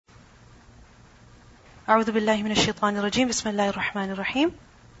أعوذ بالله من الشيطان الرجيم بسم الله الرحمن الرحيم.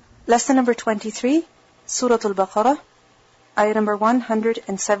 Lesson number 23, Surah Al-Baqarah, ayah number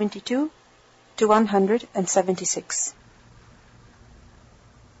 172 to 176.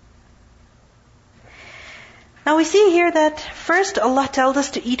 Now we see here that first Allah tells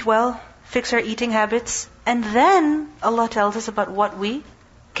us to eat well, fix our eating habits, and then Allah tells us about what we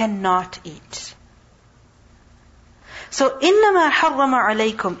cannot eat. So, إِنَّمَا حَرَّمَ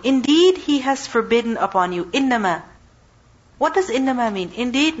عَلَيْكُمْ. Indeed, He has forbidden upon you. إِنَّمَا. What does إِنَّمَا mean?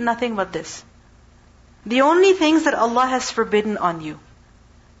 Indeed, nothing but this. The only things that Allah has forbidden on you.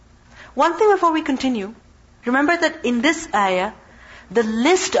 One thing before we continue. Remember that in this ayah, the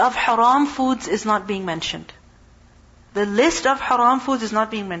list of haram foods is not being mentioned. The list of haram foods is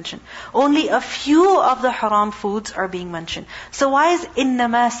not being mentioned. Only a few of the haram foods are being mentioned. So why is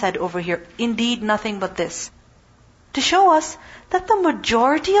إِنَّمَا said over here? Indeed, nothing but this. To show us that the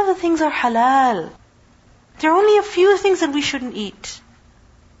majority of the things are halal. There are only a few things that we shouldn't eat.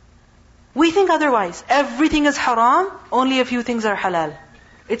 We think otherwise. Everything is haram, only a few things are halal.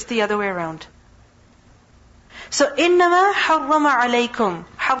 It's the other way around. So, إِنَّمَا حَرَّمَ عَلَيْكُمْ.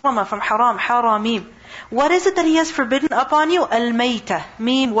 حَرَّمَ from haram, haramim. What is it that He has forbidden upon you? Al-mayta.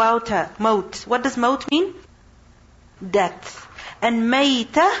 Mim, wawta, maut. What does maut mean? Death. And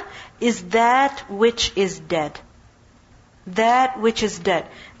mayta is that which is dead. That which is dead.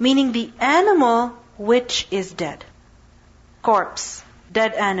 Meaning the animal which is dead. Corpse.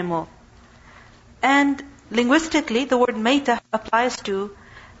 Dead animal. And linguistically, the word mayta applies to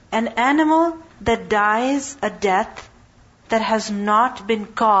an animal that dies a death that has not been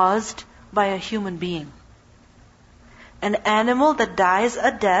caused by a human being. An animal that dies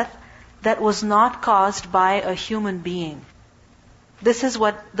a death that was not caused by a human being. This is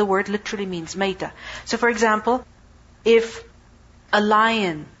what the word literally means, mayta. So for example, if a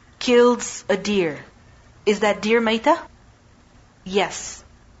lion kills a deer, is that deer mayta? Yes.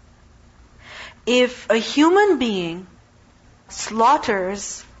 If a human being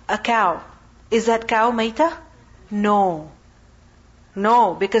slaughters a cow, is that cow mayta? No.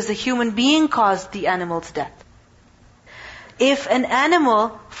 No, because the human being caused the animal's death. If an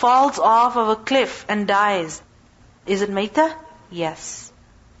animal falls off of a cliff and dies, is it mayta? Yes.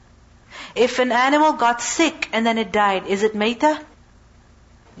 If an animal got sick and then it died, is it mayta?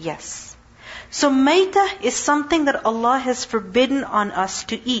 Yes. So mayta is something that Allah has forbidden on us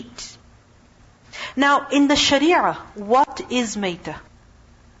to eat. Now, in the Sharia, what is mayta?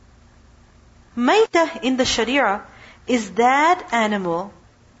 Mayta in the Sharia is that animal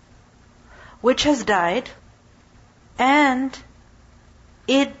which has died and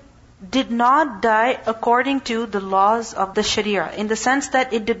it did not die according to the laws of the Sharia, in the sense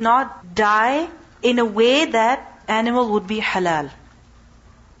that it did not die in a way that animal would be halal.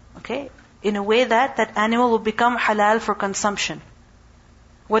 Okay? In a way that that animal will become halal for consumption.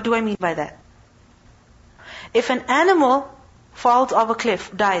 What do I mean by that? If an animal falls off a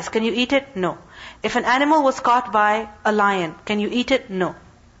cliff, dies, can you eat it? No. If an animal was caught by a lion, can you eat it? No.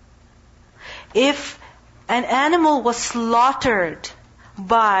 If an animal was slaughtered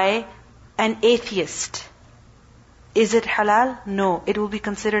by an atheist, is it halal? No. It will be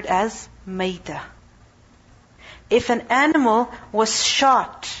considered as mayta. If an animal was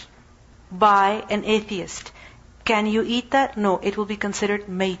shot by an atheist, can you eat that? No. It will be considered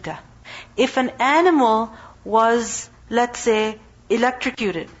mayta. If an animal was, let's say,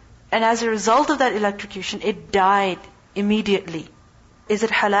 electrocuted, and as a result of that electrocution, it died immediately, is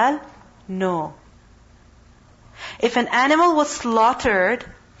it halal? No. If an animal was slaughtered,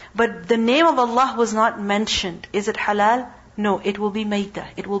 but the name of Allah was not mentioned, is it halal? No, it will be mayta,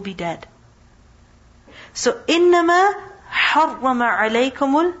 it will be dead. So, إِنَّمَا حَرَّمَ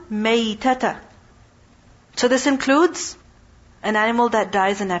عَلَيْكُمُ الْمَيْتَةَ. So this includes an animal that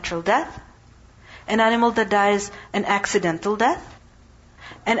dies a natural death, an animal that dies an accidental death,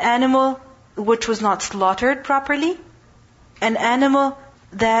 an animal which was not slaughtered properly, an animal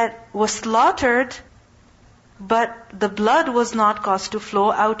that was slaughtered but the blood was not caused to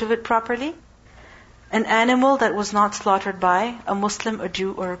flow out of it properly, an animal that was not slaughtered by a Muslim, a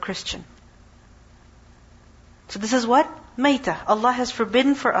Jew, or a Christian. So this is what? Mayta. Allah has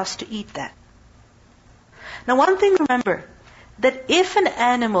forbidden for us to eat that. Now one thing to remember, that if an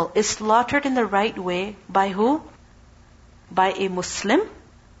animal is slaughtered in the right way, by who? By a Muslim,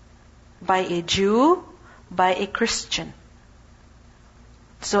 by a Jew, by a Christian.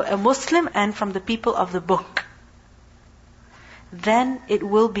 So a Muslim and from the people of the book, then it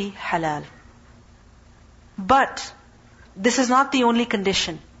will be halal. But this is not the only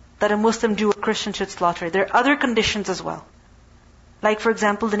condition that a Muslim, Jew, or Christian should slaughter. There are other conditions as well. Like for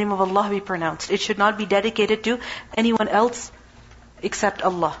example, the name of Allah be pronounced. It should not be dedicated to anyone else except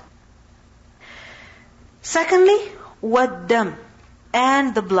Allah. Secondly, waddam,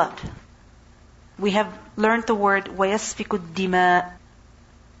 and the blood. We have learned the word وَيَسْفِكُ الدِّمَاء.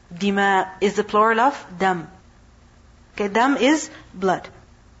 Dima is the plural of dam. Okay, dam is blood.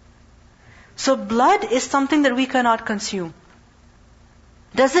 So blood is something that we cannot consume.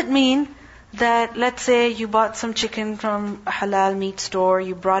 Does it mean that, let's say you bought some chicken from a halal meat store,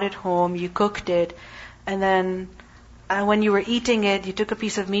 you brought it home, you cooked it, and then when you were eating it, you took a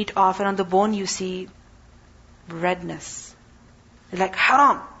piece of meat off, and on the bone you see redness. You're like,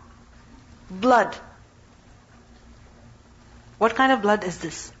 haram. Blood. What kind of blood is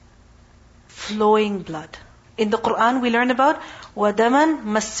this? Flowing blood. In the Quran we learn about وَدَمًا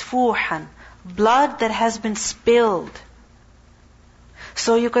مَسْفُوحًا, blood that has been spilled.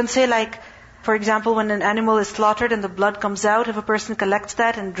 So you can say like, for example, when an animal is slaughtered and the blood comes out, if a person collects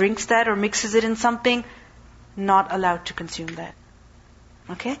that and drinks that or mixes it in something, not allowed to consume that.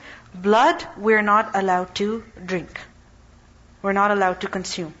 Okay? Blood, we're not allowed to drink. We're not allowed to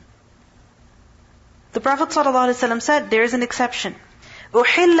consume. The Prophet ﷺ said, there is an exception.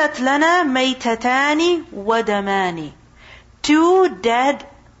 أُحِلَّتْ لَنَا مَيْتَتَانِ وَدَمَانِ. 2 dead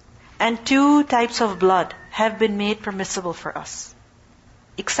and 2 types of blood have been made permissible for us.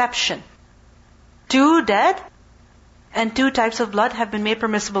 Exception. 2 dead and 2 types of blood have been made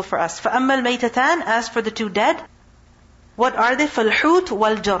permissible for us. فَأَمَّا الْمَيْتَتَانِ, as for the 2 dead, what are they? فَالْحُوتُ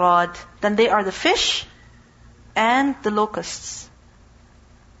وَالْجَرَادِ. Then they are the fish and the locusts.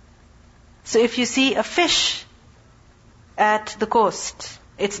 So if you see a fish at the coast,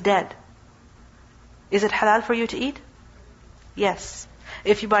 it's dead. Is it halal for you to eat? Yes.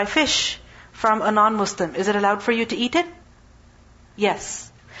 If you buy fish from a non-Muslim, is it allowed for you to eat it?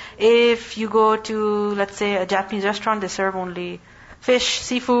 Yes. If you go to, let's say, a Japanese restaurant, they serve only fish,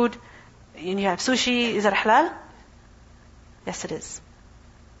 seafood, and you have sushi, is that halal? Yes, it is.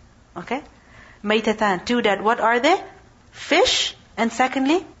 Okay? Maytatan, 2 dead. What are they? Fish, and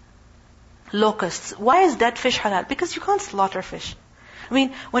secondly, locusts. Why is dead fish halal? Because you can't slaughter fish. I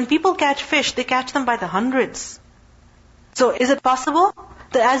mean, when people catch fish, they catch them by the hundreds. So is it possible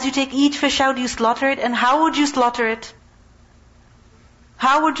that as you take each fish out, you slaughter it? And how would you slaughter it?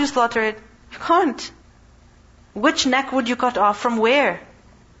 How would you slaughter it? You can't. Which neck would you cut off? From where?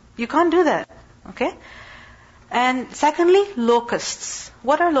 You can't do that. Okay? And secondly, locusts.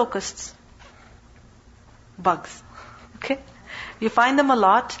 What are locusts? Bugs. Okay? You find them a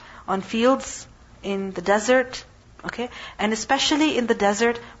lot on fields, in the desert. Okay? And especially in the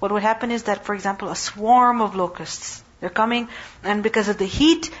desert, what would happen is that, for example, a swarm of locusts, they're coming, and because of the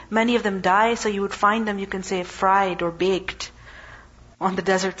heat, many of them die, so you would find them, you can say, fried or baked on the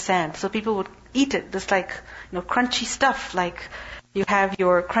desert sand. So people would eat it, just like, crunchy stuff, like you have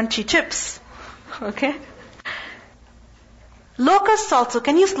your crunchy chips. Okay? Locusts also.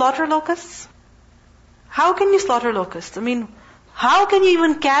 Can you slaughter locusts? How can you slaughter locusts? I mean, how can you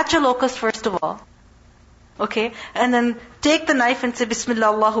even catch a locust first of all? Okay? And then take the knife and say, Bismillah,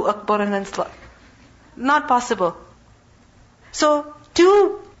 Allahu Akbar, and then slaughter. Not possible. So,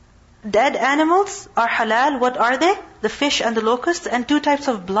 2 dead animals are halal. What are they? The fish and the locusts. And 2 types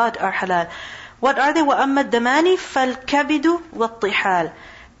of blood are halal. What are they? وَأَمَّا الدَّمَانِ فَالْكَبِدُ وَالطِّحَالِ.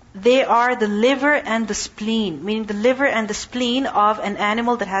 They are the liver and the spleen, meaning the liver and the spleen of an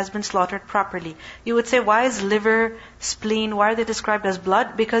animal that has been slaughtered properly. You would say, why is liver, spleen, why are they described as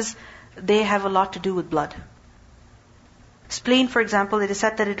blood? Because they have a lot to do with blood. Spleen, for example, it is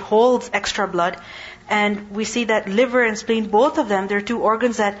said that it holds extra blood. And we see that liver and spleen, both of them, they're 2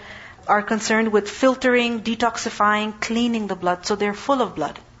 organs that are concerned with filtering, detoxifying, cleaning the blood. So they're full of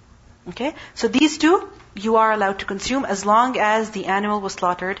blood. Okay? So these 2, you are allowed to consume as long as the animal was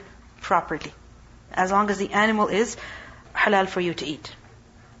slaughtered properly. As long as the animal is halal for you to eat.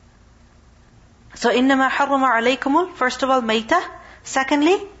 So, إِنَّمَا حَرَّمَ عَلَيْكُمُ, first of all, maytah.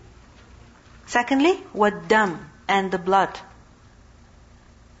 Secondly, وَالدَّمْ, and the blood.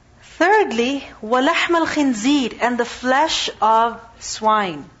 Thirdly, وَلَحْمَ الْخِنْزِيرِ, and the flesh of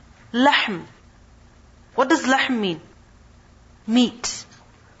swine. Lahm. What does lahm mean? Meat.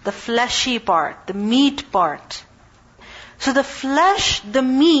 The fleshy part, the meat part. So the flesh, the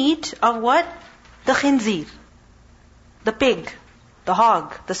meat of what? The khinzir. The pig, the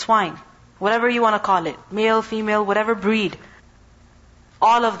hog, the swine. Whatever you want to call it. Male, female, whatever breed.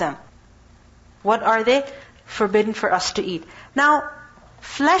 All of them. What are they? Forbidden for us to eat. Now,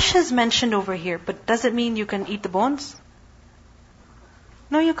 flesh is mentioned over here, but does it mean you can eat the bones?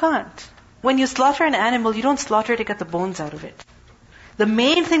 No, you can't. When you slaughter an animal, you don't slaughter to get the bones out of it. The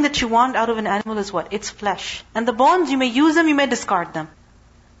main thing that you want out of an animal is what? It's flesh. And the bones, you may use them, you may discard them.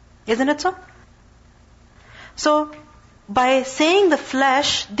 Isn't it so? So, by saying the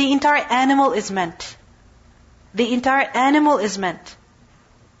flesh, the entire animal is meant. The entire animal is meant.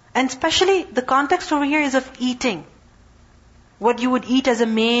 And especially, the context over here is of eating. What you would eat as a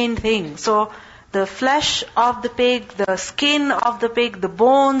main thing. So, the flesh of the pig, the skin of the pig, the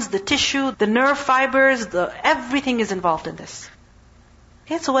bones, the tissue, the nerve fibers, everything is involved in this.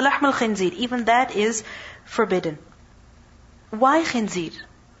 Okay, so وَلَحْمَ الْخِنْزِيرِ, even that is forbidden. Why khinzir?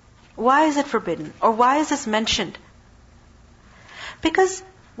 Why is it forbidden? Or why is this mentioned? Because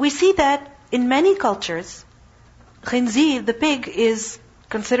we see that in many cultures, khinzir, the pig, is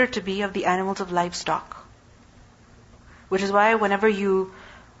considered to be of the animals of livestock. Which is why whenever you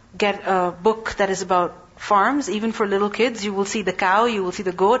get a book that is about farms, even for little kids, you will see the cow, you will see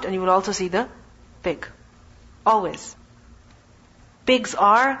the goat, and you will also see the pig. Always. Pigs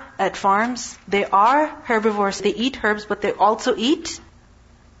are, at farms, they are herbivores. They eat herbs, but they also eat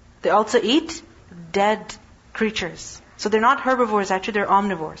dead creatures. So they're not herbivores, actually they're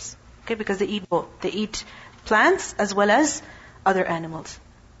omnivores. Okay, because they eat both. They eat plants as well as other animals.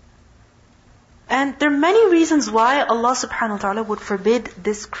 And there are many reasons why Allah subhanahu wa ta'ala would forbid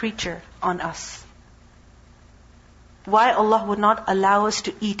this creature on us. Why Allah would not allow us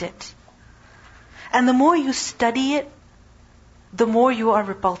to eat it. And the more you study it, the more you are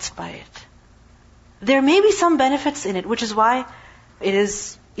repulsed by it. There may be some benefits in it, which is why it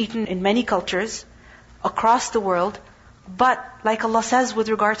is eaten in many cultures across the world. But like Allah says with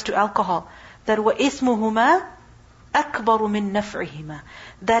regards to alcohol, that وَإِثْمُهُمَا أَكْبَرُ مِن نَفْعِهِمَا,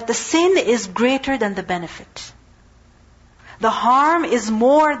 that the sin is greater than the benefit. The harm is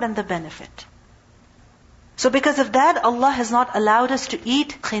more than the benefit. So because of that, Allah has not allowed us to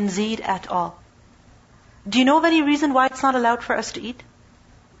eat khinzir at all. Do you know of any reason why it's not allowed for us to eat?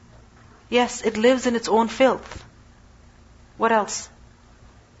 Yes, it lives in its own filth. What else?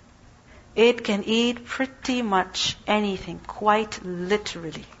 It can eat pretty much anything, quite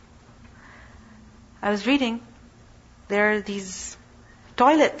literally. I was reading, there are these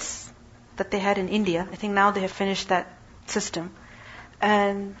toilets that they had in India. I think now they have finished that system.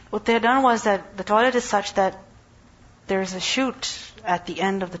 And what they had done was that the toilet is such that there is a chute at the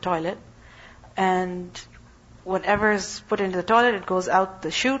end of the toilet, and whatever is put into the toilet, it goes out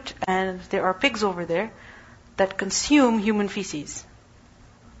the chute, and there are pigs over there that consume human feces.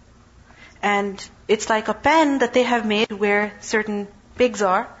 And it's like a pen that they have made where certain pigs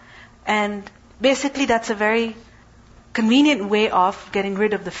are, and basically that's a very convenient way of getting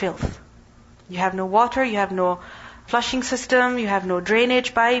rid of the filth. You have no water, you have no flushing system, you have no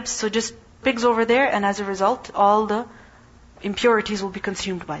drainage pipes, so just pigs over there, and as a result, all the impurities will be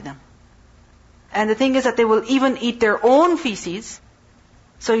consumed by them. And the thing is that they will even eat their own feces,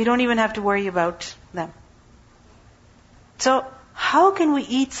 so you don't even have to worry about them. So, how can we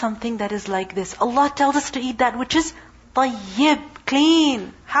eat something that is like this? Allah tells us to eat that which is tayyib,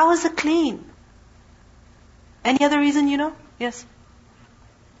 clean. How is it clean? Any other reason you know? Yes.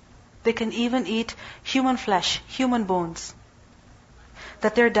 They can even eat human flesh, human bones.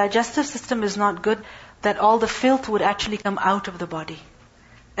 That their digestive system is not good, that all the filth would actually come out of the body.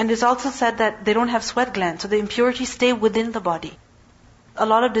 And it's also said that they don't have sweat glands, so the impurities stay within the body. A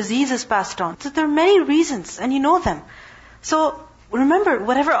lot of disease is passed on. So there are many reasons, and you know them. So remember,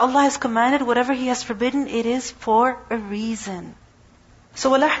 whatever Allah has commanded, whatever He has forbidden, it is for a reason.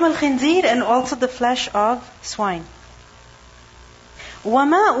 So وَلَحْمَ الْخِنْزِيرِ, and also the flesh of swine.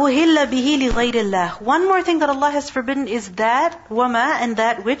 وَمَا أُهِلَّ بِهِ لِغَيْرِ اللَّهِ. One more thing that Allah has forbidden is that, وَمَا, and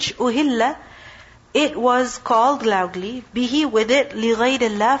that which أُهِلَّ, it was called loudly, bihi, with it, لِغَيْرِ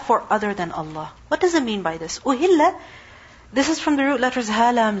اللَّهِ, for other than Allah. What does it mean by this? أُهِلَّ, this is from the root letters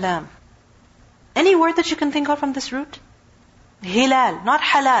ha, lam, lam. Any word that you can think of from this root? Hilal, not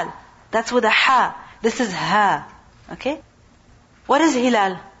halal. That's with a ha. This is ha. Okay? What is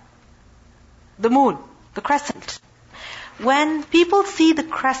hilal? The moon, the crescent. When people see the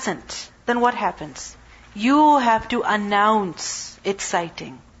crescent, then what happens? You have to announce its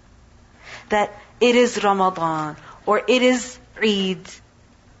sighting. That it is Ramadan, or it is Eid.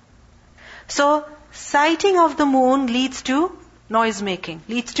 So, sighting of the moon leads to noise making,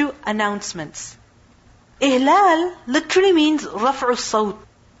 leads to announcements. Ihlal literally means raf'u sawt,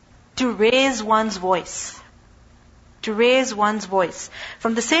 to raise one's voice. To raise one's voice.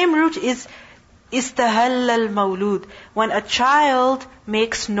 From the same root is istahall al-mawlud, when a child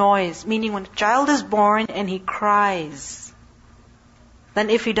makes noise, meaning when a child is born and he cries. Then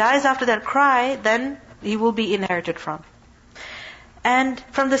if he dies after that cry, then he will be inherited from. And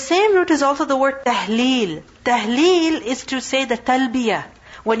from the same root is also the word tahleel. Tahleel is to say the talbiyah.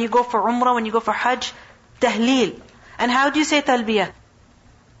 When you go for umrah, when you go for hajj, tahleel. And how do you say talbiyah?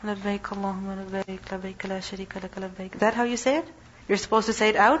 Labbaik Allahumma labbaik, labbaik la sharika laka labbaik. Is that how you say it? You're supposed to say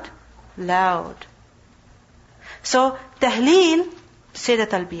it out loud. So, tahleel, say the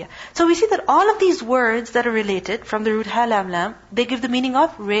talbiyah. So we see that all of these words that are related from the root ha lam lam, they give the meaning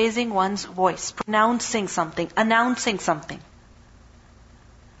of raising one's voice, pronouncing something, announcing something.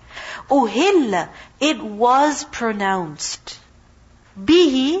 Uhilla, it was pronounced.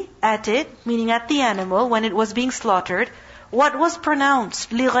 Bihi, at it, meaning at the animal, when it was being slaughtered, what was pronounced?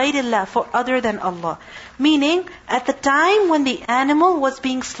 لِغَيْرِ for other than Allah. Meaning, at the time when the animal was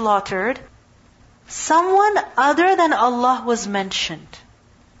being slaughtered, someone other than Allah was mentioned.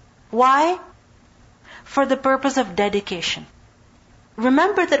 Why? For the purpose of dedication.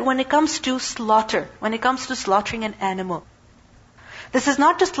 Remember that when it comes to slaughter, when it comes to slaughtering an animal, this is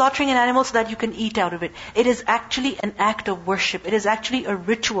not just slaughtering an animal so that you can eat out of it. It is actually an act of worship. It is actually a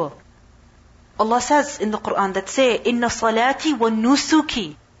ritual. Allah says in the Quran that say, Inna salati wa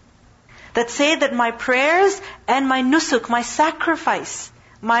nusuki. That say that my prayers and my nusuk, my sacrifice,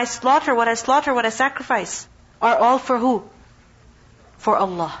 my slaughter, what I sacrifice, are all for who? For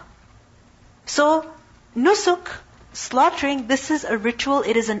Allah. So, nusuk, slaughtering, this is a ritual,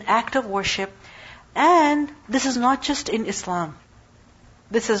 it is an act of worship. And this is not just in Islam.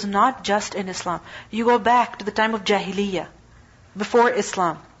 This is not just in Islam. You go back to the time of Jahiliyyah, before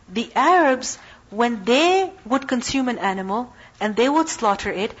Islam. The Arabs, when they would consume an animal and they would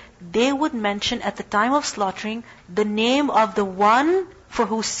slaughter it, they would mention at the time of slaughtering the name of the one for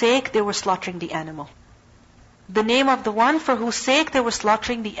whose sake they were slaughtering the animal. The name of the one for whose sake they were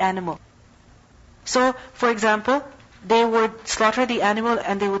slaughtering the animal. So, for example, they would slaughter the animal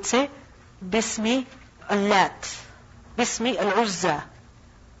and they would say, Bismi al-Lat, Bismi al-Uzza.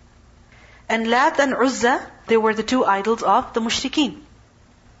 And Lat and Uzza, they were the two idols of the mushrikeen.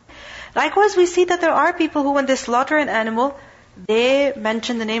 Likewise, we see that there are people who, when they slaughter an animal, they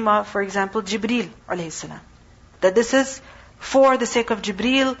mention the name of, for example, Jibreel alayhi salam. That this is for the sake of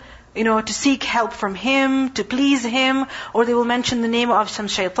Jibreel, to seek help from him, to please him, or they will mention the name of some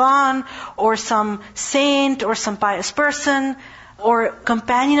shaitan, or some saint, or some pious person, or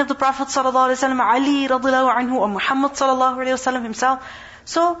companion of the Prophet sallallahu alaihi wasallam, Ali radhiyallahu anhu, or Muhammad sallallahu alaihi wasallam himself.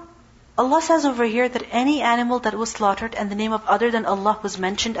 So, Allah says over here that any animal that was slaughtered and the name of other than Allah was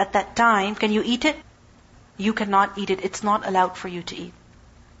mentioned at that time, can you eat it? You cannot eat it. It's not allowed for you to eat.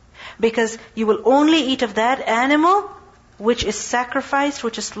 Because you will only eat of that animal which is sacrificed,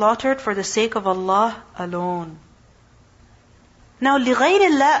 which is slaughtered for the sake of Allah alone. Now, لِغَيْرِ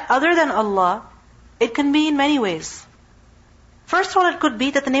اللَّهِ, other than Allah, it can be in many ways. First of all, it could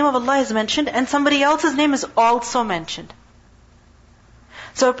be that the name of Allah is mentioned and somebody else's name is also mentioned.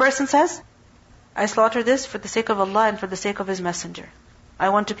 So a person says, I slaughter this for the sake of Allah and for the sake of His Messenger. I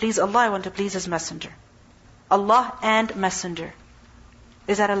want to please Allah, I want to please His Messenger. Allah and Messenger.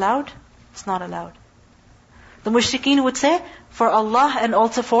 Is that allowed? It's not allowed. The mushrikeen would say, for Allah and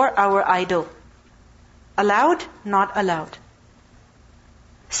also for our idol. Allowed? Not allowed.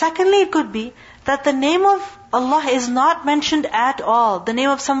 Secondly, it could be that the name of Allah is not mentioned at all. The name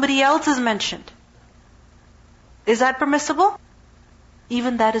of somebody else is mentioned. Is that permissible?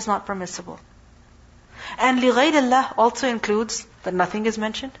 Even that is not permissible. And لِغَيْرِ اللَّهِ also includes that nothing is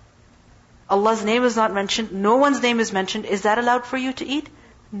mentioned. Allah's name is not mentioned. No one's name is mentioned. Is that allowed for you to eat?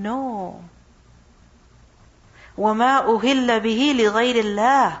 No. وَمَا أُهِلَّ بِهِ لِغَيْرِ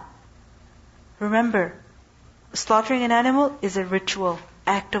اللَّهِ. Remember, slaughtering an animal is a ritual,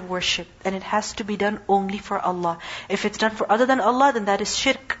 act of worship. And it has to be done only for Allah. If it's done for other than Allah, then that is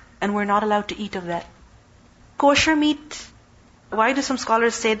shirk. And we're not allowed to eat of that. Kosher meat. Why do some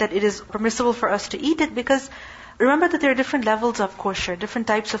scholars say that it is permissible for us to eat it? Because remember that there are different levels of kosher, different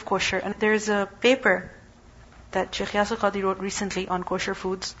types of kosher. And there's a paper that Sheikh Yasir Qadhi wrote recently on kosher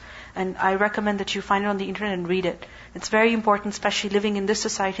foods. And I recommend that you find it on the internet and read it. It's very important, especially living in this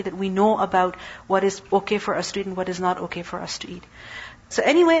society, that we know about what is okay for us to eat and what is not okay for us to eat. So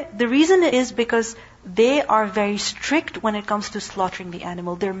anyway, the reason is because they are very strict when it comes to slaughtering the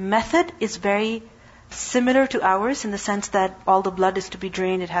animal. Their method is very similar to ours in the sense that all the blood is to be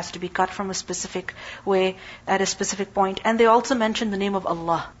drained, it has to be cut from a specific way at a specific point. And they also mention the name of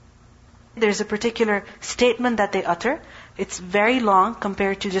Allah. There's a particular statement that they utter. It's very long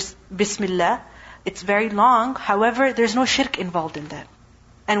compared to just Bismillah. It's very long. However, there's no shirk involved in that.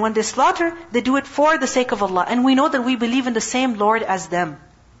 And when they slaughter, they do it for the sake of Allah. And we know that we believe in the same Lord as them.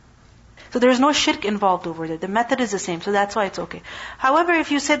 So there is no shirk involved over there. The method is the same, so that's why it's okay. However,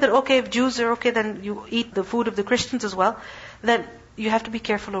 if you say that, okay, if Jews are okay, then you eat the food of the Christians as well, then you have to be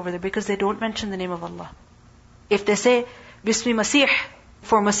careful over there because they don't mention the name of Allah. If they say, Bismi Masih,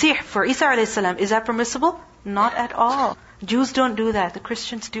 for Isa alayhi salam, is that permissible? Not at all. Jews don't do that, the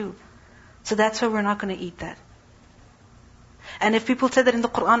Christians do. So that's why we're not going to eat that. And if people say that in the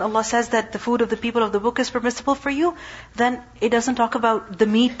Quran, Allah says that the food of the people of the book is permissible for you, then it doesn't talk about the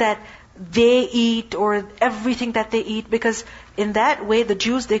meat that they eat or everything that they eat, because in that way the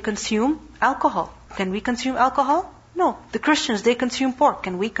Jews, they consume alcohol. Can we consume alcohol? No. The Christians, they consume pork.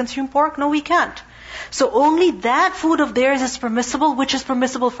 Can we consume pork? No, we can't. So only that food of theirs is permissible, which is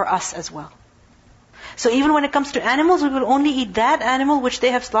permissible for us as well. So even when it comes to animals, we will only eat that animal which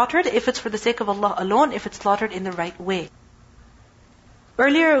they have slaughtered if it's for the sake of Allah alone, if it's slaughtered in the right way.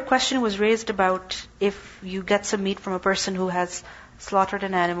 Earlier a question was raised about if you get some meat from a person who has slaughtered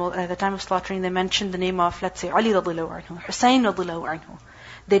an animal, at the time of slaughtering they mentioned the name of, let's say, Ali radhiyallahu anhu, Hussein radhiyallahu anhu.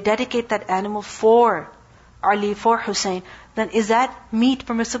 They dedicate that animal for Ali, for Hussein. Then is that meat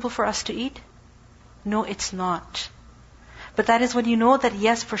permissible for us to eat? No, it's not. But that is when you know that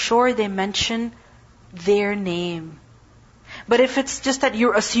yes, for sure they mention their name. But if it's just that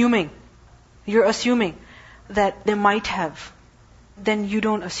you're assuming that they might have, then you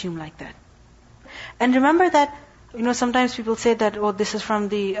don't assume like that. And remember that, sometimes people say that, oh, this is from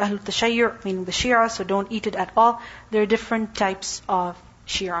the Ahl Tashayyu', meaning the Shia, so don't eat it at all. There are different types of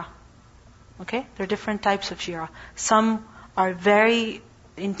Shia. Okay? There are different types of Shia. Some are very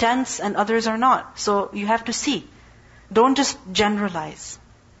intense and others are not. So you have to see. Don't just generalize.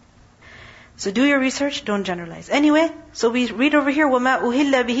 So do your research, don't generalize. Anyway, so we read over here, وَمَا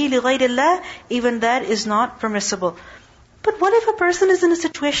أُهِلَّ بِهِ لِغَيْرِ اللَّهِ, even that is not permissible. But what if a person is in a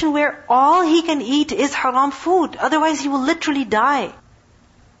situation where all he can eat is haram food? Otherwise he will literally die.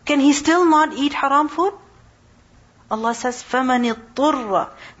 Can he still not eat haram food? Allah says, فَمَنِ اضْطُرَّ,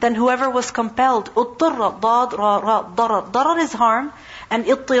 then whoever was compelled, اضْطُرَّ, ضاد, را, را, ضرر. Darar is harm, and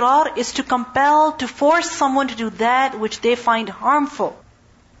اضطرار is to compel, to force someone to do that which they find harmful.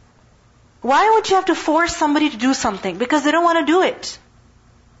 Why would you have to force somebody to do something? Because they don't want to do it.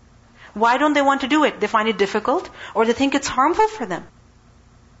 Why don't they want to do it? They find it difficult, or they think it's harmful for them.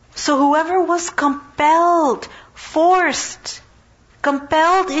 So whoever was compelled, forced,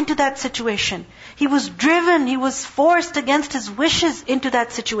 compelled into that situation, he was driven, he was forced against his wishes into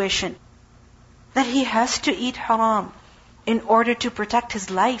that situation, that he has to eat haram in order to protect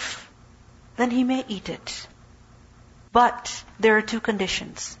his life, then he may eat it. But there are two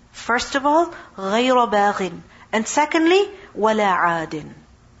conditions. First of all, غَيْرَ بَاغٍ, and secondly, وَلَا عَادٍ.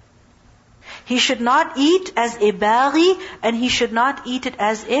 He should not eat as a baghi, and he should not eat it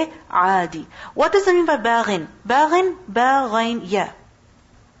as a adi. What does it mean by baghin? Baghin, baghain, ya.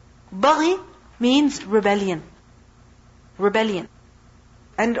 Baghi means rebellion. Rebellion.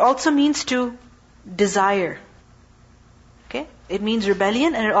 And it also means to desire. Okay? It means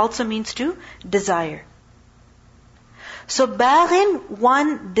rebellion, and it also means to desire. So baghin,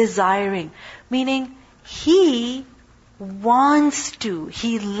 one desiring, meaning he wants to,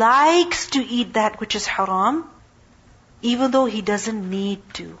 he likes to eat that which is haram, even though he doesn't need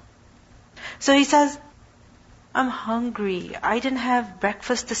to. So he says, I'm hungry, I didn't have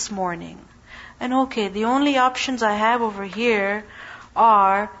breakfast this morning. And okay, the only options I have over here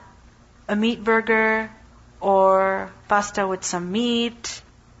are a meat burger, or pasta with some meat,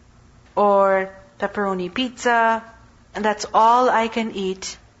 or pepperoni pizza, and that's all I can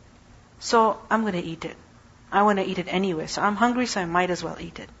eat. So I'm going to eat it. I want to eat it anyway. So I'm hungry, so I might as well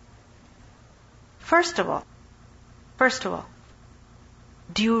eat it. First of all,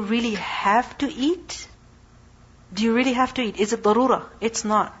 do you really have to eat? Do you really have to eat? Is it darura? It's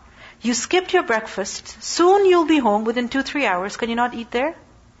not. You skipped your breakfast. Soon you'll be home within 2-3 hours. Can you not eat there?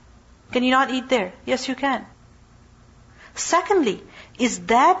 Can you not eat there? Yes, you can. Secondly, is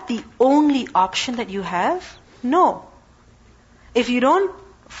that the only option that you have? No. If you don't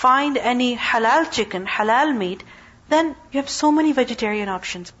find any halal chicken, halal meat, then you have so many vegetarian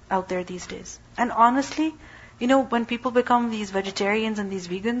options out there these days. And honestly, when people become these vegetarians and these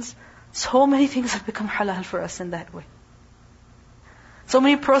vegans, so many things have become halal for us in that way. So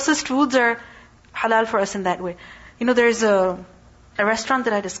many processed foods are halal for us in that way. There's a restaurant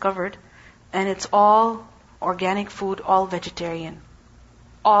that I discovered, and it's all organic food, all vegetarian.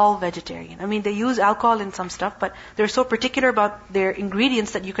 All vegetarian. I mean, they use alcohol in some stuff, but they're so particular about their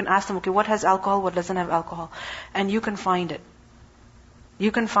ingredients that you can ask them, okay, what has alcohol, what doesn't have alcohol? And you can find it.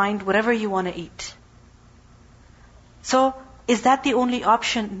 You can find whatever you want to eat. So, is that the only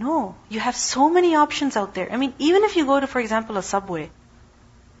option? No. You have so many options out there. I mean, even if you go to, for example, a Subway,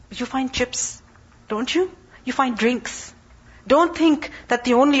 you find chips, don't you? You find drinks. Don't think that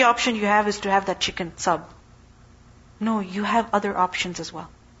the only option you have is to have that chicken sub. No, you have other options as well.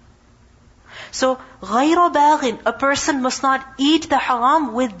 So, غَيْرَ بَاغٍ, a person must not eat the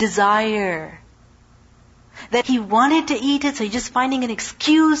haram with desire. That he wanted to eat it, so he's just finding an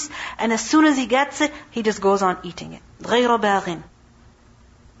excuse, and as soon as he gets it, he just goes on eating it. غَيْرَ بَاغٍ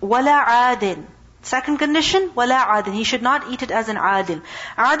وَلَا عَادٍ. Second condition, وَلَا عَادٍ. He should not eat it as an adil.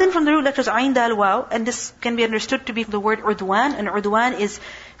 Adil from the root letters ayn dal waw, and this can be understood to be the word udwan, and udwan is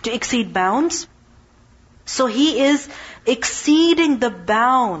to exceed bounds. So he is exceeding the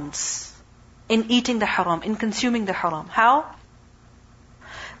bounds in eating the haram, in consuming the haram. How?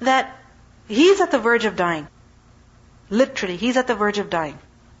 That he's at the verge of dying. Literally, he's at the verge of dying.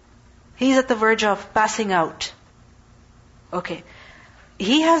 He's at the verge of passing out. Okay.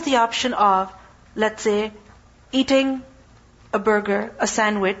 He has the option of, let's say, eating a burger, a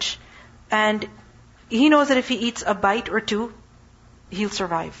sandwich, and he knows that if he eats a bite or two, he'll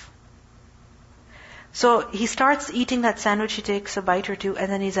survive. So he starts eating that sandwich, he takes a bite or two, and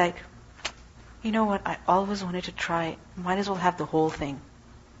then he's like, you know what, I always wanted to try it. Might as well have the whole thing.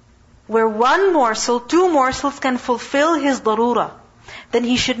 Where one morsel, two morsels can fulfill his darura, then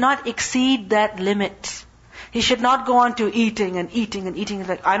he should not exceed that limit. He should not go on to eating and eating and eating.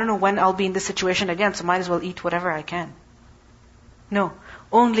 Like, I don't know when I'll be in this situation again, so might as well eat whatever I can. No.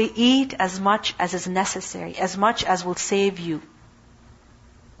 Only eat as much as is necessary, as much as will save you.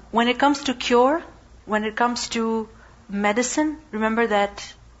 When it comes to cure, when it comes to medicine, remember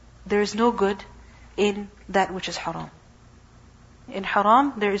that there is no good in that which is haram. In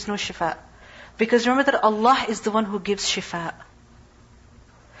haram, there is no shifa. Because remember that Allah is the one who gives shifa.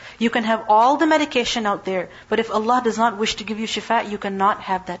 You can have all the medication out there, but if Allah does not wish to give you shifa, you cannot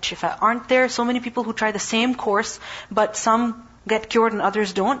have that shifa. Aren't there so many people who try the same course, but some get cured and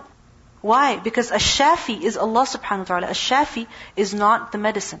others don't? Why? Because ash-shafi is Allah subhanahu wa ta'ala. Ash-shafi is not the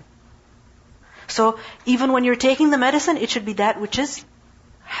medicine. So, even when you're taking the medicine, it should be that which is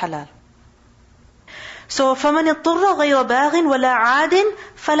halal. So, فَمَنِ اضْطُرَّ غَيْرَ بَاغٍ وَلَا عَادٍ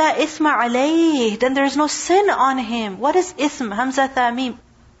فَلَا إِثْمَ عَلَيْهِ. Then there is no sin on him. What is ithm? Hamza thamim.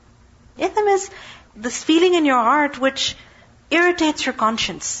 Ithm is this feeling in your heart which irritates your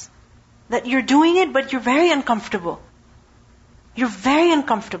conscience. That you're doing it, but you're very uncomfortable. You're very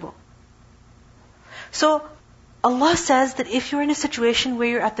uncomfortable. So, Allah says that if you're in a situation where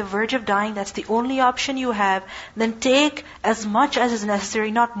you're at the verge of dying, that's the only option you have, then take as much as is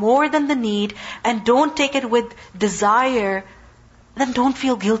necessary, not more than the need, and don't take it with desire, then don't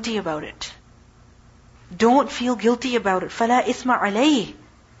feel guilty about it. Don't feel guilty about it. فَلَا إِثْمَ عَلَيْهِ.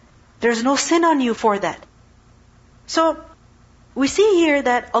 There's no sin on you for that. So, we see here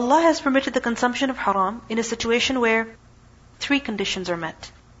that Allah has permitted the consumption of haram in a situation where three conditions are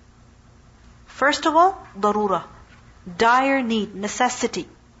met. First of all, darura, dire need, necessity.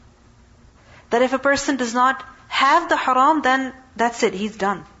 That if a person does not have the haram, then that's it, he's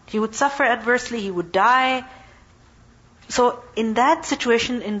done. He would suffer adversely, he would die. So in that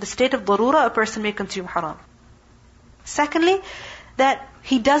situation, in the state of darura, a person may consume haram. Secondly, that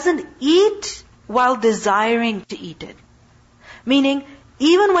he doesn't eat while desiring to eat it. Meaning,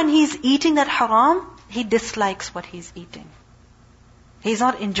 even when he's eating that haram, he dislikes what he's eating. He's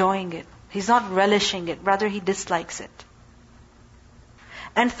not enjoying it. He's not relishing it. Rather, he dislikes it.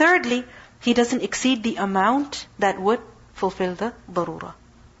 And thirdly, he doesn't exceed the amount that would fulfill the darura.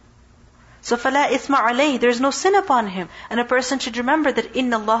 So, فَلَا إِثْمَ عَلَيْهِ. There's no sin upon him. And a person should remember that إِنَّ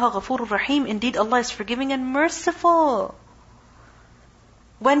اللَّهَ غَفُورٌ رَحِيمٌ. Indeed, Allah is forgiving and merciful.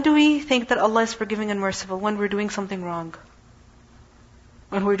 When do we think that Allah is forgiving and merciful? When we're doing something wrong.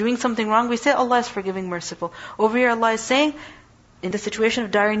 When we're doing something wrong, we say Allah is forgiving, merciful. Over here, Allah is saying, in the situation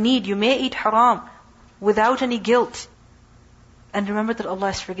of dire need, you may eat haram without any guilt. And remember that Allah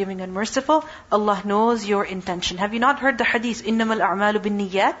is forgiving and merciful. Allah knows your intention. Have you not heard the hadith, إِنَّمَا الْأَعْمَالُ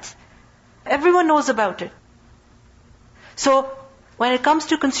بِالنِّيَّاتِ? Everyone knows about it. So, when it comes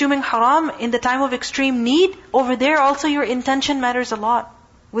to consuming haram in the time of extreme need, over there also your intention matters a lot.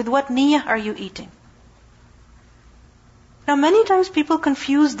 With what niyyah are you eating? Now many times people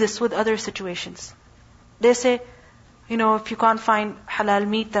confuse this with other situations. They say, if you can't find halal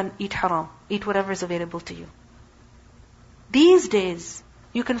meat, then eat haram. Eat whatever is available to you. These days,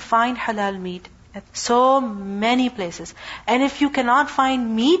 you can find halal meat at so many places. And if you cannot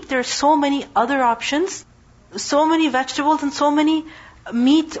find meat, there are so many other options, so many vegetables and so many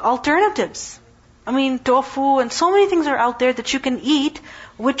meat alternatives. Tofu and so many things are out there that you can eat,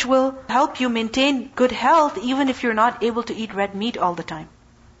 which will help you maintain good health even if you're not able to eat red meat all the time.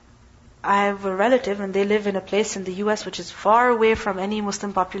 I have a relative and they live in a place in the US which is far away from any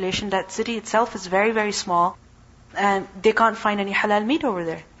Muslim population. That city itself is very, very small and they can't find any halal meat over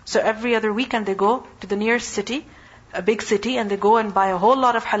there. So every other weekend they go to the nearest city a big city and they go and buy a whole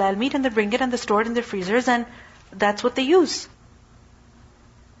lot of halal meat and they bring it and they store it in their freezers and that's what they use.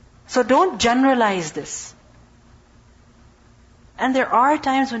 So don't generalize this. And there are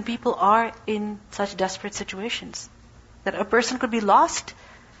times when people are in such desperate situations that a person could be lost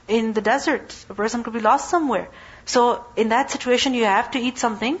in the desert. A person could be lost somewhere. So in that situation, you have to eat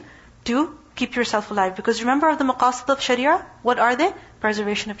something to keep yourself alive. Because remember the maqasid of Sharia? What are they?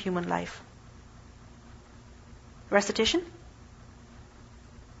 Preservation of human life. Recitation?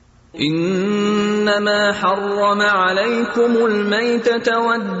 إنما حرم عليكم الميتة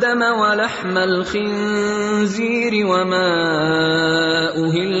والدم ولحم الخنزير وما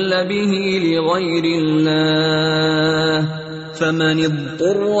أهل به لغير الله فمن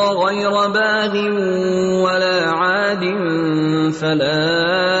اضطر غير باغ ولا عاد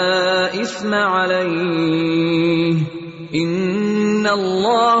فلا إثم عليه إن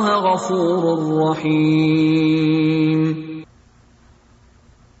الله غفور رحيم.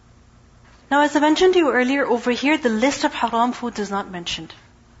 Now, as I mentioned to you earlier, over here, the list of haram foods is not mentioned.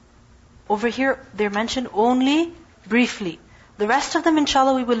 Over here, they're mentioned only briefly. The rest of them,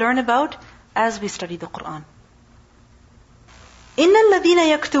 inshallah, we will learn about as we study the Quran. إِنَّ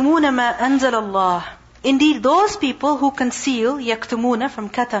الَّذِينَ يَكْتُمُونَ مَا أَنزَلَ اللَّهِ. Indeed, those people who conceal, يَكْتُمُونَ from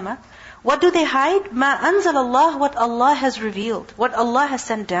katama, what do they hide? مَا أَنزَلَ اللَّهِ, what Allah has revealed, what Allah has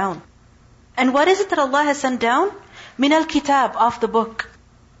sent down. And what is it that Allah has sent down? مِنَ الْكِتَابِ, of the book.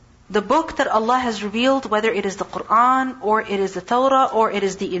 The book that Allah has revealed, whether it is the Quran, or it is the Torah, or it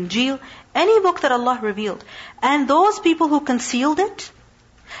is the Injil, any book that Allah revealed. And those people who concealed it,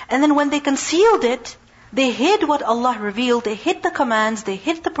 and then when they concealed it, they hid what Allah revealed, they hid the commands, they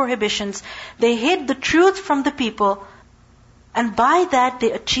hid the prohibitions, they hid the truth from the people, and by that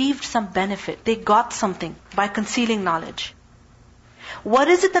they achieved some benefit. They got something by concealing knowledge. What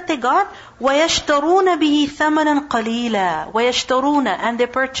is it that they got? وَيَشْتَرُونَ بِهِ ثَمَنًا قَلِيلًا. وَيَشْتَرُونَ, and they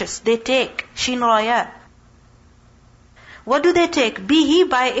purchase, they take. Shin raya. What do they take? Bihi,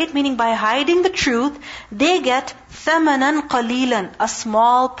 by it, meaning by hiding the truth, they get ثَمَنًا قَلِيلًا, a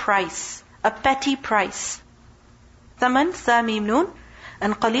small price, a petty price. ثَمَن, sa mim nun,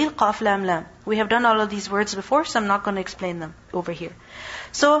 and qalil, qaf lam lam. We have done all of these words before, so I'm not going to explain them over here.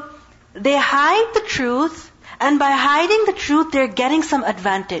 So, they hide the truth, and by hiding the truth, they're getting some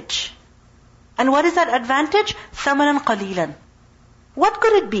advantage. And what is that advantage? ثَمَنًا قَلِيلًا. What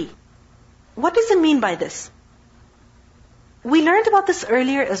could it be? What does it mean by this? We learned about this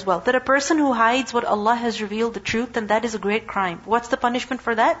earlier as well, that a person who hides what Allah has revealed, the truth, then that is a great crime. What's the punishment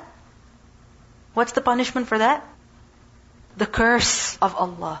for that? What's the punishment for that? The curse of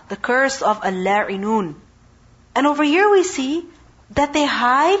Allah. The curse of al-la'inun. And over here we see that they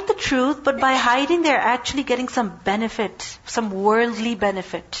hide the truth, but by hiding they're actually getting some benefit, some worldly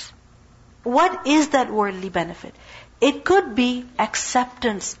benefit. What is that worldly benefit? It could be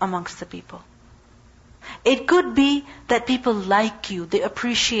acceptance amongst the people. It could be that people like you, they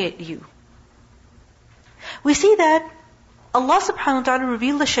appreciate you. We see that Allah subhanahu wa ta'ala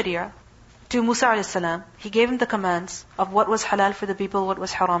revealed the Sharia to Musa alayhi salam. He gave him the commands of what was halal for the people, what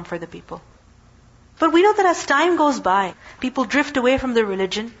was haram for the people. But we know that as time goes by, people drift away from their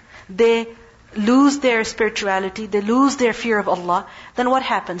religion, they lose their spirituality, they lose their fear of Allah. Then what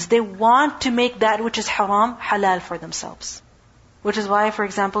happens? They want to make that which is haram, halal for themselves. Which is why, for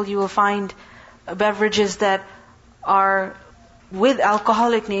example, you will find beverages that are with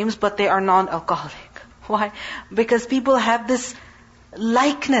alcoholic names, but they are non-alcoholic. Why? Because people have this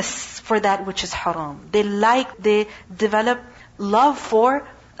likeness for that which is haram. They develop love for,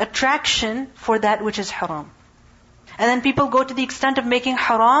 attraction for that which is haram. And then people go to the extent of making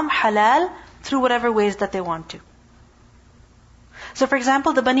haram halal through whatever ways that they want to. So for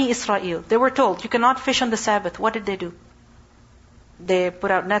example, the Bani Israel, they were told, you cannot fish on the Sabbath. What did they do? They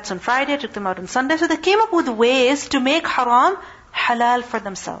put out nets on Friday, took them out on Sunday. So they came up with ways to make haram halal for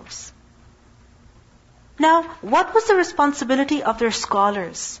themselves. Now, what was the responsibility of their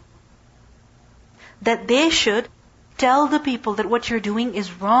scholars? That they should tell the people that what you're doing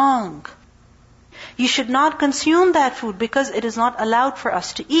is wrong. You should not consume that food because it is not allowed for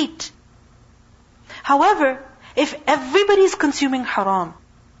us to eat. However, if everybody is consuming haram,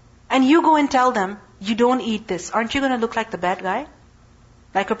 and you go and tell them, you don't eat this, aren't you going to look like the bad guy?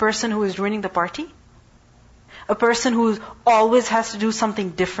 Like a person who is ruining the party? A person who always has to do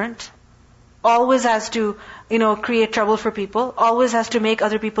something different? Always has to, create trouble for people? Always has to make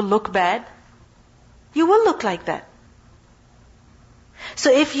other people look bad? You will look like that.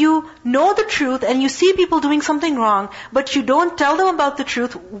 So if you know the truth and you see people doing something wrong, but you don't tell them about the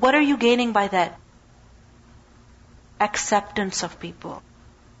truth, what are you gaining by that? Acceptance of people.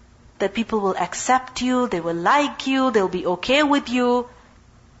 that people will accept you, they will like you, they'll be okay with you.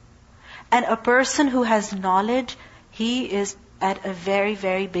 And a person who has knowledge, he is at a very,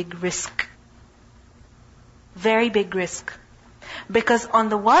 very big risk. Very big risk. Because on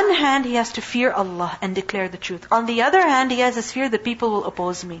the one hand, he has to fear Allah and declare the truth. On the other hand, he has this fear that people will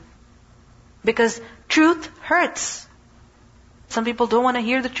oppose me. Because truth hurts. Some people don't want to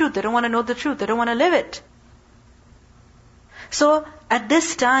hear the truth. They don't want to know the truth. They don't want to live it. So, at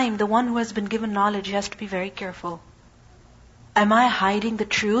this time, the one who has been given knowledge, he has to be very careful. Am I hiding the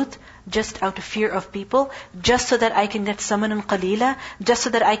truth just out of fear of people? Just so that I can get samanan qalila? Just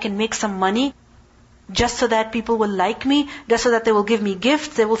so that I can make some money? Just so that people will like me? Just so that they will give me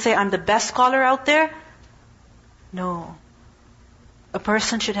gifts? They will say I'm the best scholar out there? No. A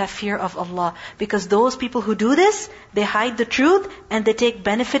person should have fear of Allah. Because those people who do this, they hide the truth and they take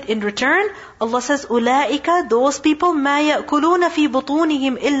benefit in return. Allah says, أُولَٰئِكَ, those people, مَا يَأْكُلُونَ فِي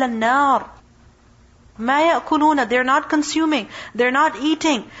بُطُونِهِمْ إِلَّا النَّارِ. مَا يَأْكُلُونَ, they're not consuming, they're not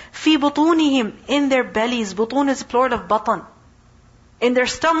eating. فِي بُطُونِهِمْ, in their bellies. Butun is plural of batan. In their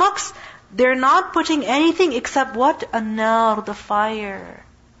stomachs, they're not putting anything except what? An-nar, the fire.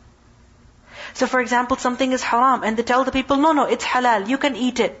 So for example, something is haram and they tell the people, no, it's halal, you can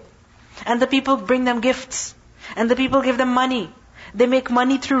eat it. And the people bring them gifts. And the people give them money. They make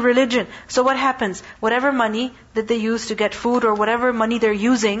money through religion. So what happens? Whatever money that they use to get food or whatever money they're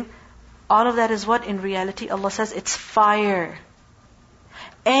using, all of that is what in reality? Allah says it's fire.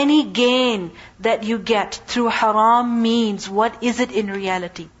 Any gain that you get through haram means, what is it in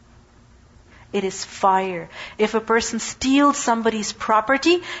reality? It is fire. If a person steals somebody's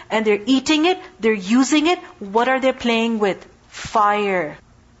property and they're eating it, they're using it, what are they playing with? Fire.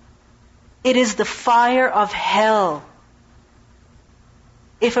 It is the fire of hell.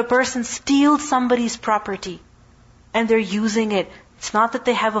 If a person steals somebody's property and they're using it, it's not that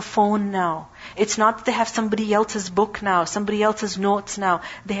they have a phone now. It's not that they have somebody else's book now, somebody else's notes now.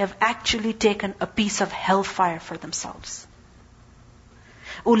 They have actually taken a piece of hellfire for themselves.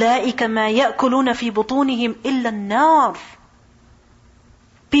 أُولَٰئِكَ مَا يَأْكُلُونَ فِي بُطُونِهِمْ إِلَّا النَّارِ.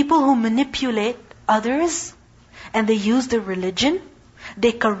 People who manipulate others and they use their religion,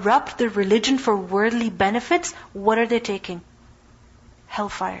 they corrupt the religion for worldly benefits, what are they taking?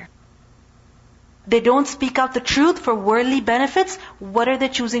 Hellfire. They don't speak out the truth for worldly benefits, what are they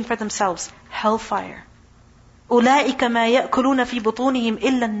choosing for themselves? Hellfire. أُولَٰئِكَ مَا يَأْكُلُونَ فِي بُطُونِهِمْ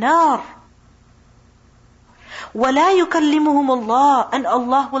إِلَّا النَّارِ. وَلَا يُكَلِّمُهُمُ اللَّهُ, and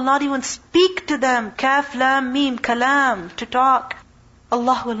Allah will not even speak to them. Kaf, lam, mim, kalam, to talk.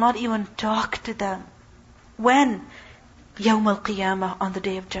 Allah will not even talk to them. When? Yawm al-Qiyamah, on the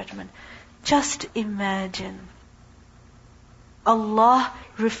Day of Judgment. Just imagine. Allah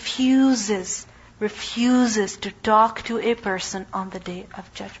refuses to talk to a person on the Day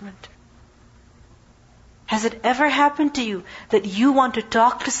of Judgment. Has it ever happened to you that you want to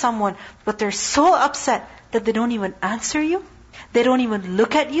talk to someone, but they're so upset that they don't even answer you? They don't even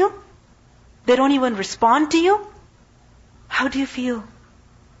look at you? They don't even respond to you? How do you feel?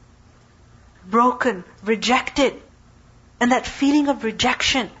 Broken, rejected. And that feeling of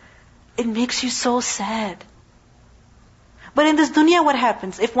rejection, it makes you so sad. But in this dunya, what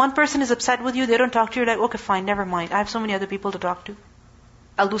happens? If one person is upset with you, they don't talk to you, you're like, okay, fine, never mind. I have so many other people to talk to.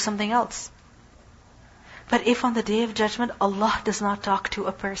 I'll do something else. But if on the Day of Judgment, Allah does not talk to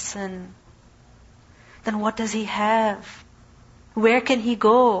a person, then what does he have? Where can he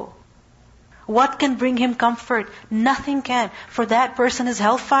go? What can bring him comfort? Nothing can. For that person is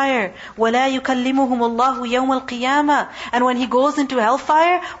hellfire. وَلَا يُكَلِّمُهُمُ اللَّهُ يَوْمَ الْقِيَامَةِ. And when he goes into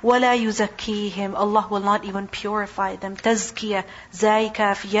hellfire, وَلَا يُزَكِّيهِمْ. Allah will not even purify them. Tazkiyah, zai,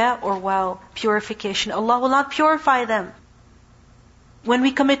 kaf, ya, or wow. Purification. Allah will not purify them. When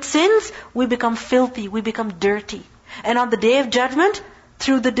we commit sins, we become filthy, we become dirty. And on the Day of Judgment,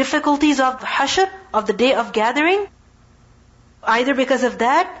 through the difficulties of Hashr, of the Day of Gathering, either because of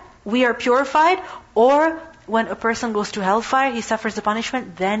that, we are purified, or when a person goes to hellfire, he suffers the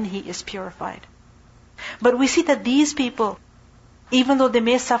punishment, then he is purified. But we see that these people, even though they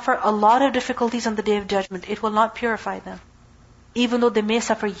may suffer a lot of difficulties on the Day of Judgment, it will not purify them. Even though they may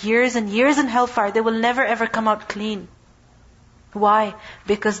suffer years and years in hellfire, they will never ever come out clean. Why?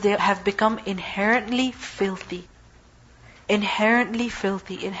 Because they have become inherently filthy. Inherently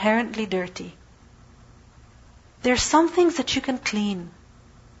filthy, inherently dirty. There are some things that you can clean,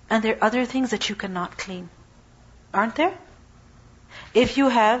 and there are other things that you cannot clean. Aren't there? If you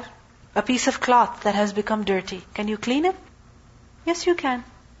have a piece of cloth that has become dirty, can you clean it? Yes, you can.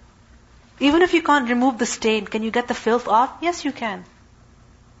 Even if you can't remove the stain, can you get the filth off? Yes, you can.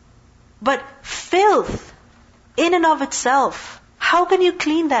 But filth, in and of itself, How can you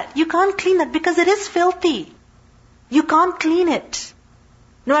clean that? You can't clean that because it is filthy. You can't clean it.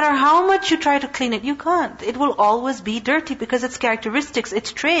 No matter how much you try to clean it, you can't. It will always be dirty because its characteristics,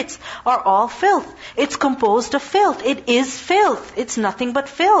 its traits are all filth. It's composed of filth. It is filth. It's nothing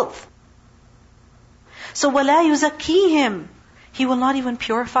but filth. So وَلَا يُزَكِّيهِمْ, He will not even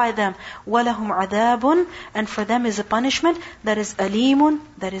purify them. وَلَهُمْ عَذَابٌ, and for them is a punishment that is أَلِيمٌ,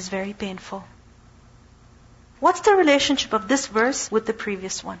 that is very painful. What's the relationship of this verse with the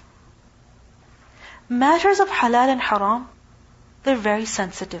previous one? Matters of halal and haram, they're very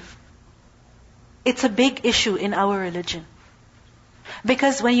sensitive. It's a big issue in our religion.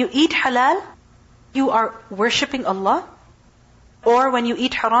 Because when you eat halal, you are worshipping Allah. Or when you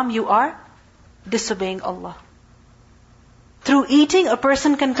eat haram, you are disobeying Allah. Through eating, a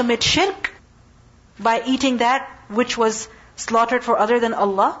person can commit shirk by eating that which was slaughtered for other than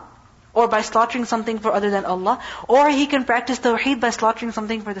Allah, or by slaughtering something for other than Allah, or he can practice tawheed by slaughtering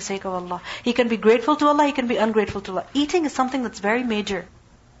something for the sake of Allah. He can be grateful to Allah, he can be ungrateful to Allah. Eating is something that's very major.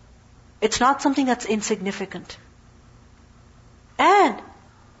 It's not something that's insignificant. And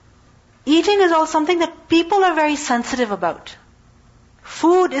eating is also something that people are very sensitive about.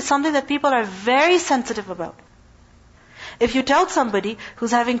 Food is something that people are very sensitive about. If you tell somebody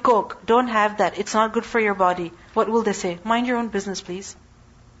who's having Coke, don't have that, it's not good for your body, what will they say? Mind your own business, please.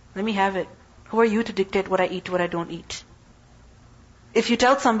 Let me have it. Who are you to dictate what I eat, what I don't eat? If you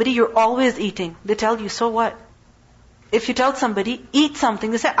tell somebody you're always eating, they tell you, so what? If you tell somebody, eat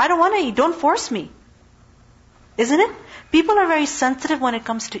something, they say, I don't want to eat, don't force me. Isn't it? People are very sensitive when it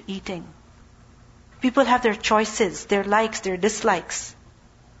comes to eating. People have their choices, their likes, their dislikes.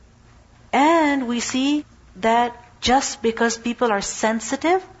 And we see that just because people are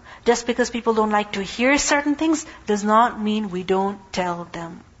sensitive, just because people don't like to hear certain things, does not mean we don't tell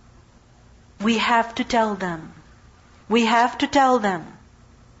them. We have to tell them. We have to tell them.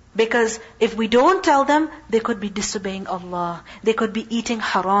 Because if we don't tell them, they could be disobeying Allah. They could be eating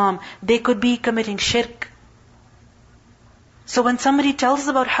haram. They could be committing shirk. So when somebody tells us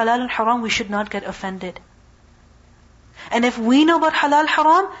about halal and haram, we should not get offended. And if we know about halal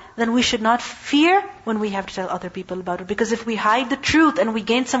haram, then we should not fear when we have to tell other people about it. Because if we hide the truth and we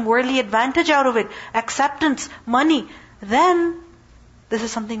gain some worldly advantage out of it, acceptance, money, then this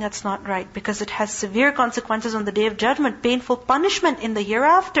is something that's not right. Because it has severe consequences on the Day of Judgment, painful punishment in the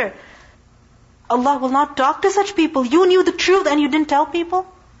hereafter. Allah will not talk to such people. You knew the truth and you didn't tell people?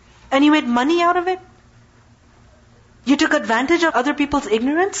 And you made money out of it? You took advantage of other people's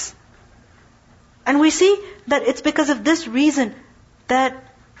ignorance? And we see that it's because of this reason that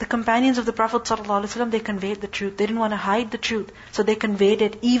the companions of the Prophet ﷺ, they conveyed the truth. They didn't want to hide the truth. So they conveyed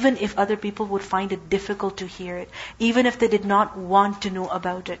it even if other people would find it difficult to hear it. Even if they did not want to know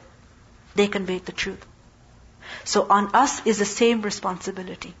about it. They conveyed the truth. So on us is the same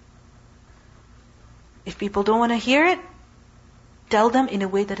responsibility. If people don't want to hear it, tell them in a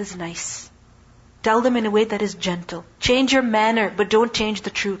way that is nice. Tell them in a way that is gentle. Change your manner, but don't change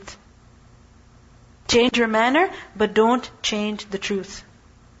the truth. Change your manner, but don't change the truth.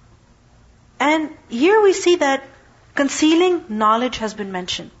 And here we see that concealing knowledge has been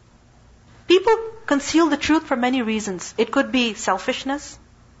mentioned. People conceal the truth for many reasons. It could be selfishness.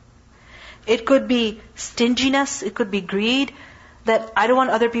 It could be stinginess. It could be greed. That I don't want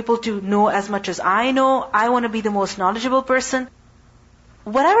other people to know as much as I know. I want to be the most knowledgeable person.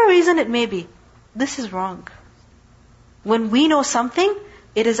 Whatever reason it may be, this is wrong. When we know something,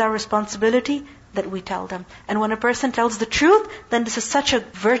 it is our responsibility that we tell them. And when a person tells the truth, then this is such a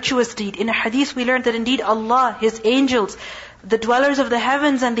virtuous deed. In a hadith we learned that indeed Allah, His angels, the dwellers of the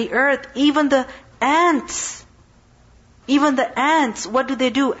heavens and the earth, even the ants, what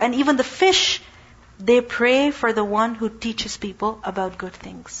do? And even the fish, they pray for the one who teaches people about good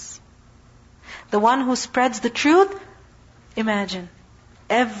things. The one who spreads the truth, imagine,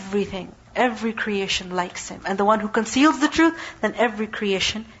 everything, every creation likes him. And the one who conceals the truth, then every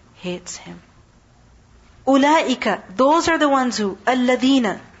creation hates him. Ulaika, those are the ones who,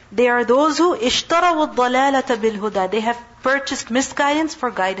 alladina, they are those who ishtarawu ad-dalalata bil-huda. They have purchased misguidance for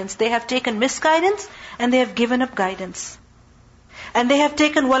guidance. They have taken misguidance and they have given up guidance. And they have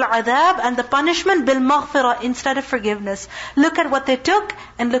taken wal-adab and the punishment bil-maghfirah instead of forgiveness. Look at what they took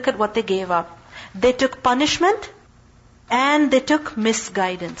and look at what they gave up. They took punishment and they took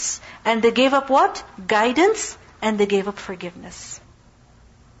misguidance. And they gave up what? Guidance, and they gave up forgiveness.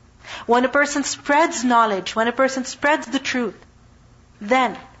 When a person spreads knowledge, when a person spreads the truth,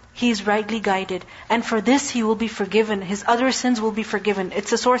 then he is rightly guided. And for this he will be forgiven. His other sins will be forgiven.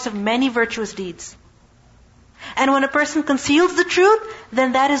 It's a source of many virtuous deeds. And when a person conceals the truth,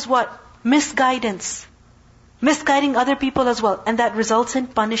 then that is what? Misguidance. misguiding other people as well. And that results in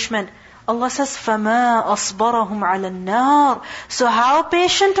punishment. Allah says, فَمَا أَصْبَرَهُمْ عَلَى النَّارِ. So how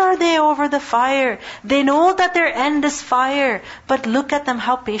patient are they over the fire? They know that their end is fire. But look at them,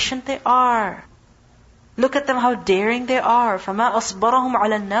 how patient they are. Look at them, how daring they are. فَمَا أَصْبَرَهُمْ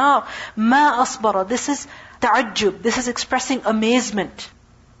عَلَى النَّارِ. مَا أَصْبَرَ. This is ta'ajjub. This is expressing amazement.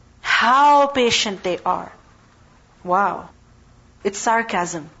 How patient they are. Wow. It's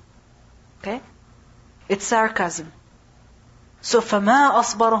sarcasm. Okay? It's sarcasm. So, فَمَا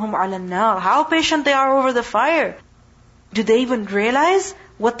أَصْبَرَهُمْ عَلَى النَّارِ. How patient they are over the fire. Do they even realize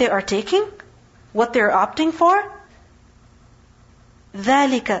what they are taking? What they are opting for?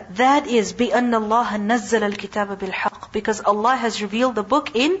 ذَلِكَ. That is بِأَنَّ اللَّهَ نَزَّلَ الْكِتَابَ بِالْحَقِّ. Because Allah has revealed the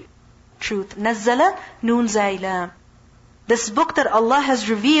book in truth. نَزَّلَ نُون زَيْلَامِ. This book that Allah has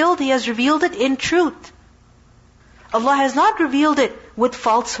revealed, He has revealed it in truth. Allah has not revealed it with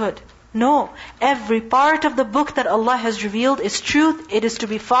falsehood. No. Every part of the book that Allah has revealed is truth. It is to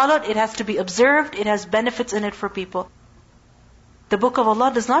be followed. It has to be observed. It has benefits in it for people. The book of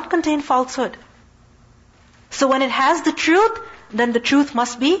Allah does not contain falsehood. So when it has the truth, then the truth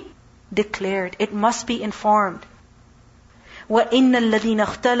must be declared. It must be informed. وَإِنَّ الَّذِينَ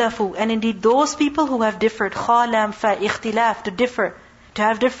اخْتَلَفُوا. And indeed those people who have differed, خَالَمْ فَا اِخْتِلَاف, to differ, to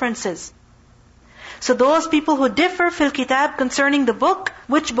have differences. So those people who differ fil kitab concerning the book,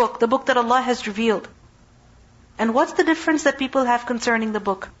 which book? The book that Allah has revealed. And what's the difference that people have concerning the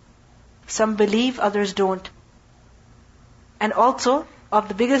book? Some believe, others don't. And also, of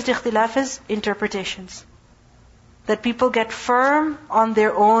the biggest ikhtilaf is interpretations. That people get firm on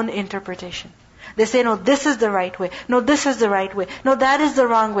their own interpretation. They say, no, this is the right way. No, this is the right way. No, that is the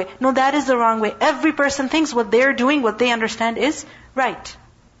wrong way. No, that is the wrong way. Every person thinks what they're doing, what they understand is right.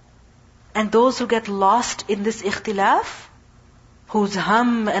 And those who get lost in this ikhtilaf, whose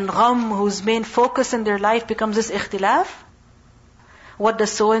hum and gham, whose main focus in their life becomes this ikhtilaf, what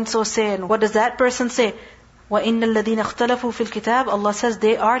does so-and-so say and what does that person say? وَإِنَّ الَّذِينَ اخْتَلَفُوا فِي الْكِتَابِ. Allah says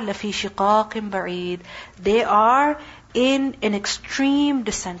they are لَفِي شِقَاقٍ بَعِيدٍ. They are in an extreme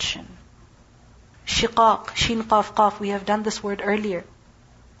dissension. Shiqaq, shin qaf qaf. We have done this word earlier.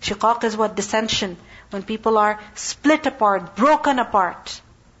 Shiqaq is what? Dissension. When people are split apart, broken apart.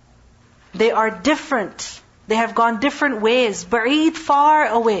 They are different. They have gone different ways. Ba'eed, far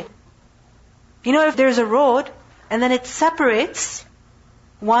away. You know, if there's a road, and then it separates,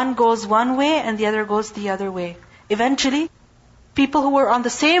 one goes one way and the other goes the other way. Eventually, people who were on the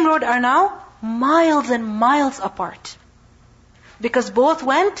same road are now miles and miles apart. Because both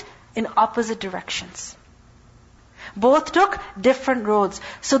went in opposite directions. Both took different roads.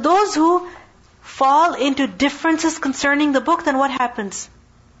 So those who fall into differences concerning the book, then what happens?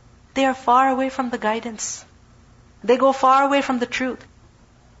 They are far away from the guidance. They go far away from the truth.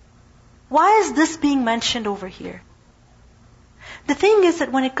 Why is this being mentioned over here? The thing is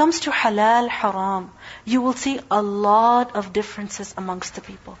that when it comes to halal, haram, you will see a lot of differences amongst the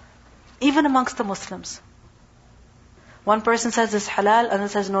people. Even amongst the Muslims. One person says this halal, another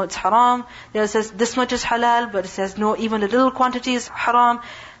says no, it's haram. The other says this much is halal, but it says no, even a little quantity is haram.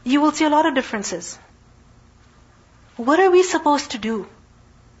 You will see a lot of differences. What are we supposed to do?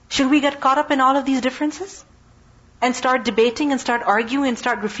 Should we get caught up in all of these differences? And start debating and start arguing and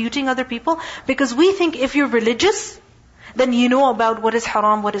start refuting other people? Because we think if you're religious, then you know about what is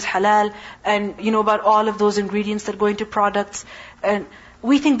haram, what is halal, and you know about all of those ingredients that go into products. And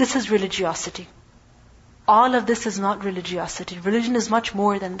we think this is religiosity. All of this is not religiosity. Religion is much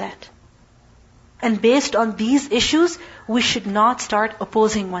more than that. And based on these issues, we should not start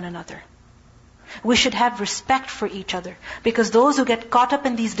opposing one another. We should have respect for each other. Because those who get caught up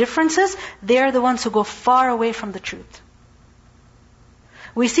in these differences, they are the ones who go far away from the truth.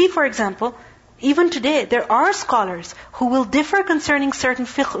 We see, for example, even today, there are scholars who will differ concerning certain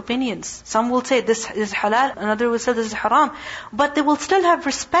fiqh opinions. Some will say this is halal, another will say this is haram. But they will still have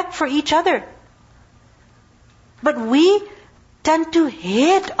respect for each other. But we tend to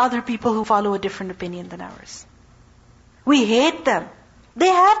hate other people who follow a different opinion than ours. We hate them. They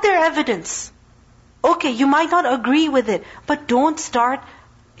have their evidence. Okay, you might not agree with it, but don't start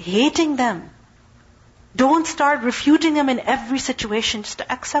hating them. Don't start refuting them in every situation. Just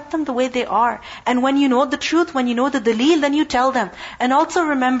accept them the way they are. And when you know the truth, when you know the daleel, then you tell them. And also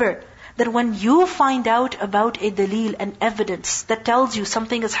remember that when you find out about a daleel, an evidence that tells you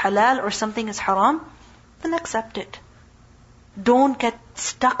something is halal or something is haram, then accept it. Don't get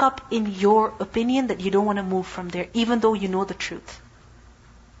stuck up in your opinion that you don't want to move from there, even though you know the truth.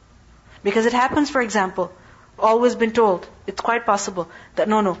 Because it happens, for example, always been told, it's quite possible that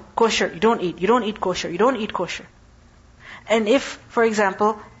no, kosher, you don't eat kosher, you don't eat kosher. And if, for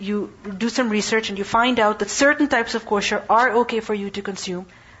example, you do some research and you find out that certain types of kosher are okay for you to consume,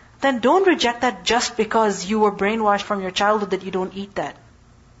 then don't reject that just because you were brainwashed from your childhood that you don't eat that.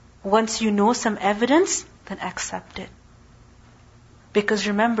 Once you know some evidence, then accept it. Because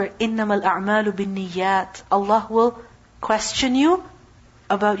remember, إِنَّمَا الْأَعْمَالُ بِالنِّيَّاتِ. Allah will question you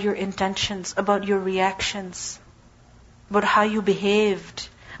about your intentions, about your reactions, about how you behaved,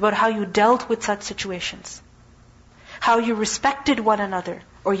 about how you dealt with such situations, how you respected one another,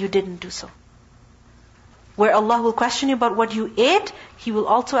 or you didn't do so. Where Allah will question you about what you ate, He will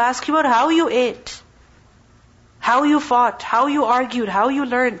also ask you about how you ate, how you fought, how you argued, how you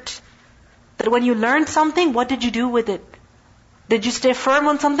learned. That when you learned something, what did you do with it? Did you stay firm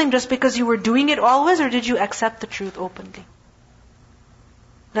on something just because you were doing it always, or did you accept the truth openly?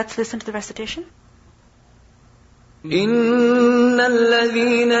 Let's listen to the recitation. إن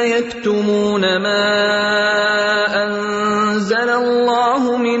الذين يكتمون ما أنزل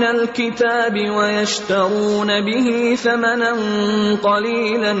الله من الكتاب ويشترون به ثمنا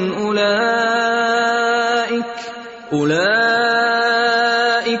قليلا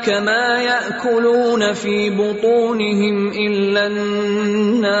أولئك ما يأكلون في بطونهم إلا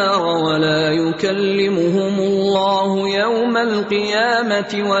النار ولا يكلمهم الله يوم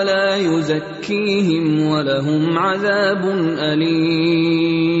القيامة ولا يزكيهم ولهم عذاب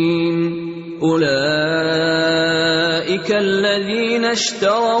أليم أولئك الذين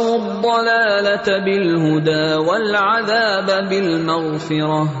اشتروا الضلالة بالهدى والعذاب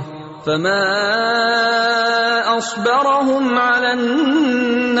بالمغفرة فما أصبرهم على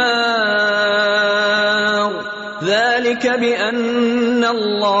النار ذلك بأن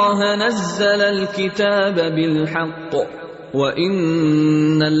الله نزل الكتاب بالحق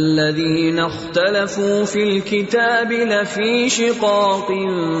وإن الذين اختلفوا في الكتاب لفي شقاق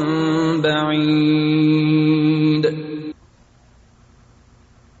بعيد.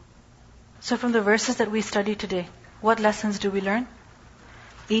 So from the verses that we studied today, what lessons do we learn?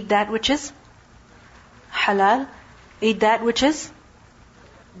 Eat that which is halal. Eat that which is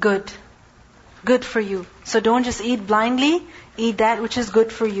good. Good for you. So don't just eat blindly. Eat that which is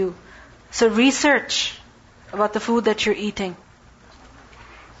good for you. So research about the food that you're eating.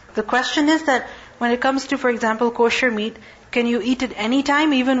 The question is that when it comes to, for example, kosher meat, can you eat it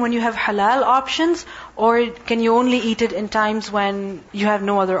anytime, even when you have halal options? Or can you only eat it in times when you have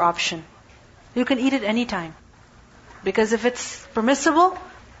no other option? You can eat it anytime. Because if it's permissible,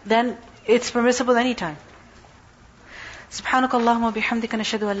 then it's permissible anytime. سبحانك اللهم وبحمدك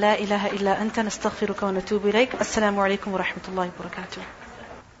نشهد أن لا إله إلا أنت نستغفرك ونتوب إليك. السلام عليكم ورحمة الله وبركاته.